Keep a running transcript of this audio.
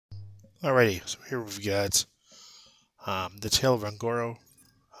Alrighty, so here we've got The Tale of Ongoro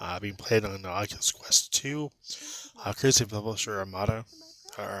being played on Oculus Quest 2, courtesy of publisher Armada,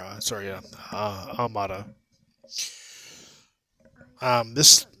 Armada.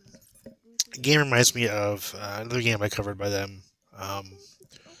 This game reminds me of another game I covered by them,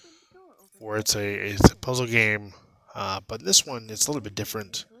 where it's a puzzle game, but this one it's a little bit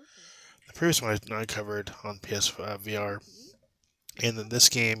different. The previous one I covered on PS VR, and in this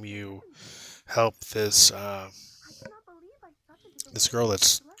game you help this girl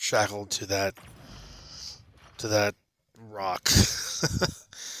that's shackled to that rock.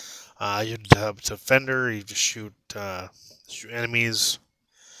 You have to defend her. You just shoot enemies.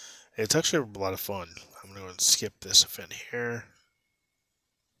 It's actually a lot of fun. I'm gonna go and skip this event here.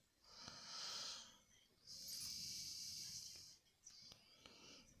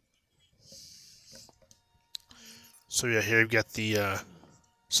 So yeah, here you've got the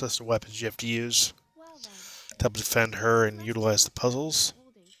list of weapons you have to use to help defend her and utilize the puzzles.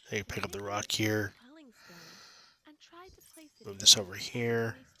 You pick up the rock here, move this over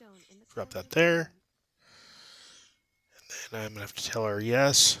here, drop that there, and I'm gonna have to tell her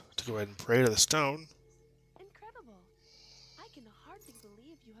yes to go ahead and pray to the stone.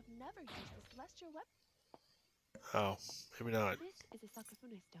 Oh, maybe not.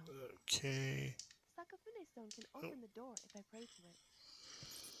 Okay.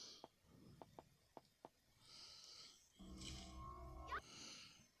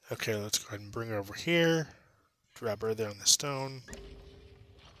 Okay, let's go ahead and bring her over here. Drop her there on the stone.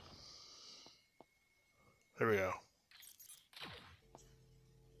 There we go.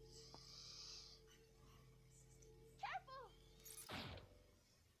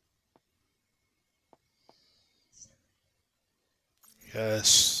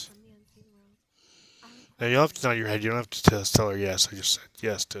 Yes. Now you don't have to nod your head. You don't have to tell her yes. I just said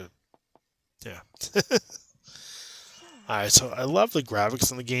yes to. Yeah. Alright, so I love the graphics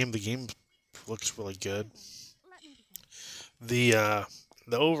in the game. The game looks really good. The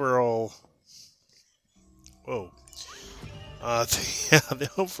overall. Whoa. The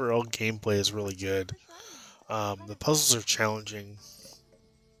overall gameplay is really good. The puzzles are challenging,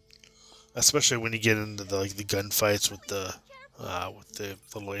 especially when you get into the gunfights with the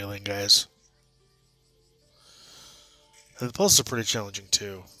little alien guys. And the puzzles are pretty challenging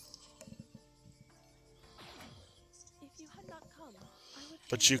too.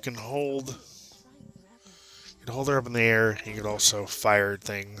 But you can hold her up in the air. You can also fire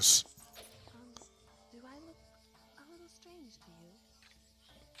things.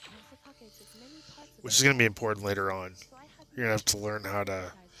 Which is going to be important later on. You're going to have to learn how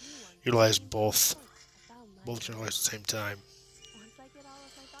to utilize both at the same time.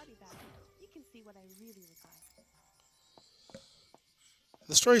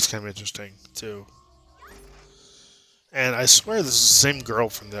 The story's kind of interesting too. And I swear this is the same girl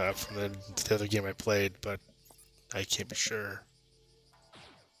from the other game I played, but I can't be sure.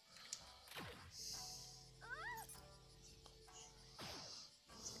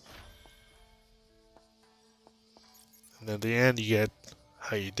 And at the end, you get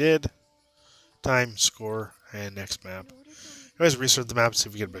how you did, time, score, and next map. You always research the map, see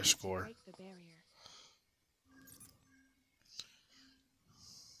if you get a better score.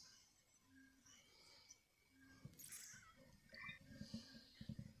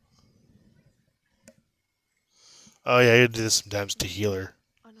 Oh yeah, you do this sometimes to heal her.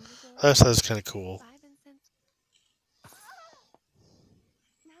 That's kind of cool.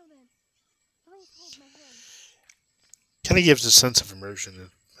 Kind of gives a sense of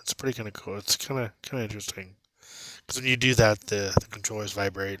immersion. It's pretty kind of cool. It's kind of interesting because when you do that, the controllers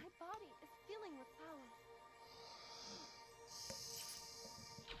vibrate.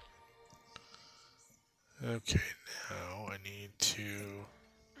 Okay, now I need to.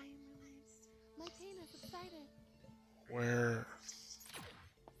 Where?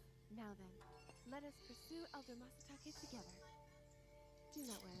 Now then, let us pursue Elder Masatake together. Do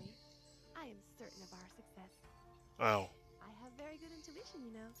not worry. I am certain of our success. Oh. I have very good intuition,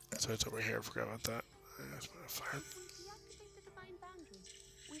 you know. So it's over here. I forgot about that. That's my fire. If we deactivate the divine boundary,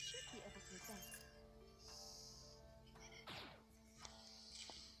 we should be able to advance.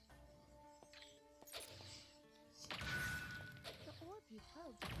 The orb you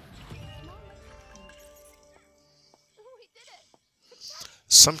held. We did it!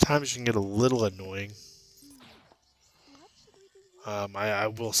 Sometimes you can get a little annoying. What should we do? I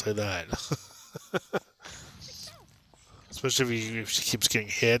will say that. Especially if she keeps getting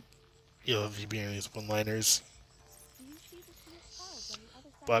hit. You know, if you being these one-liners. Do you see the sea of clouds on the other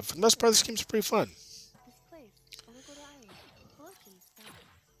side? But for the most part, this game's pretty fun. This place, Ongoro Island, floats in the sky.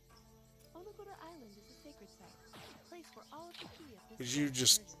 sacred site, a place where all of the key of this Would you world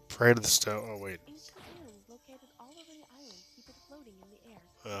just converges. pray to the stone? Oh, wait. Ancient ruins located all over the island keep it floating in the air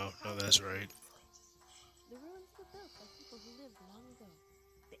like Oh, a no, powerful that's right. magnet. The ruins were built by people who lived long ago,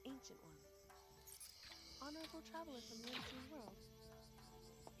 the ancient ones. Honorable traveler from the unseen world,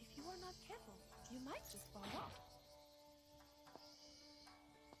 if you are not careful, you might just fall off.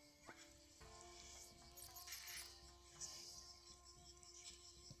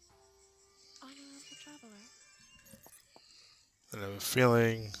 Honorable traveler, And I have a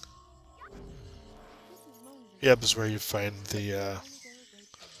feeling. this is Monza, Yep, this is where you find the Ongoro Great Bridge.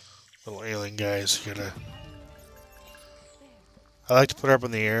 little alien guys. You gotta. There, I like to that put her up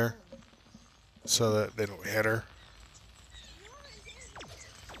in is the the air road. so that they don't hit her.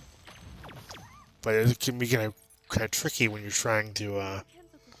 But it can be kind of tricky when you're trying to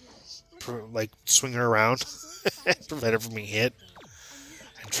like swing her around and prevent her from being hit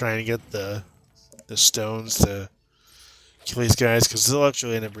and trying to get the stones to kill these guys because they'll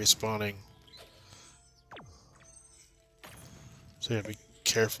actually end up respawning. So you have to be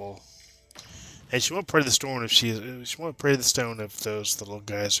careful. And she won't pray to the stone if she won't pray to the stone if those little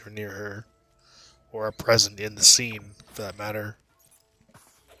guys are near her or are present in the scene, for that matter.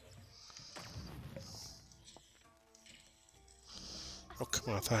 Oh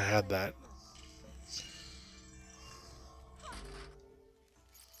come on! I thought I had that.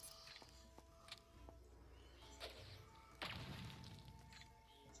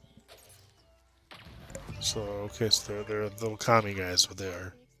 So okay, so they're little commie guys, what they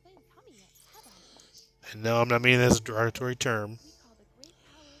are. And no, I'm not meaning that as a derogatory term.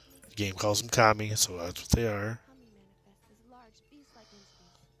 The game calls them kami, so that's what they are. Kami manifests as large beast-like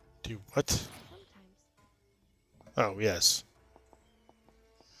entities. Do what? Sometimes. Oh yes,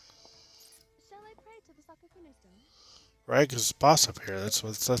 Shall I pray to the Sakakune stone? right. Because it's boss up here. That's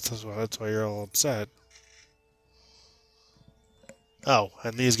why you're all upset. Oh,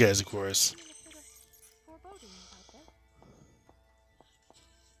 and these guys, of course. Feeling a bit of foreboding about this.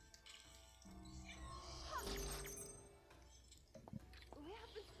 We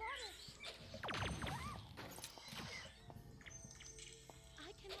have been spotted.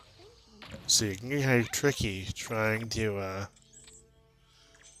 I cannot thank you enough. So you can get kind of tricky trying to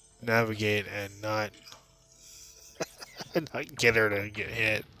navigate and not not get her to get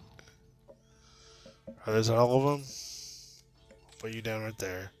hit. Are those all of them? Put you down right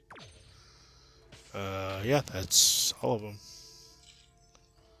there. Yeah, that's all of them.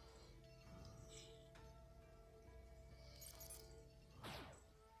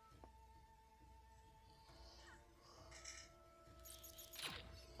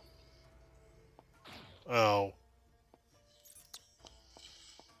 Oh.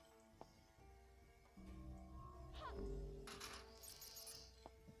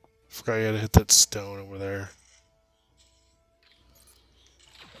 Forgot you had to hit that stone over there.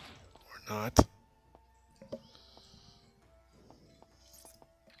 Or not.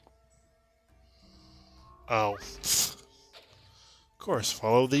 Oh. Of course,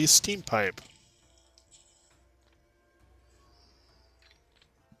 follow the steam pipe.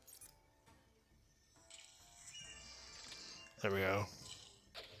 There we go.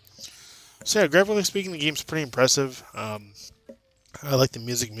 So yeah, graphically speaking, the game's pretty impressive. I like the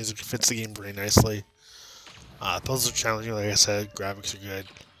music. Music fits the game pretty nicely. Puzzles are challenging, like I said. Graphics are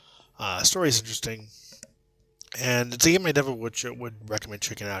good. Story's interesting. And it's a game I definitely would recommend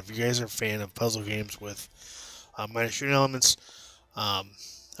checking out. If you guys are a fan of puzzle games with minor shooting elements,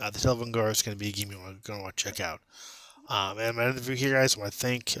 the Tale of Ongoro is going to be a game you're going to want to check out. And my other review here, guys, I want to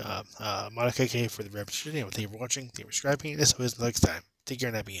thank Monica K for the representation. I want to thank you for watching, thank you for subscribing, and as always, until next time, take care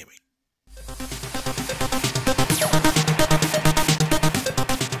and happy gaming.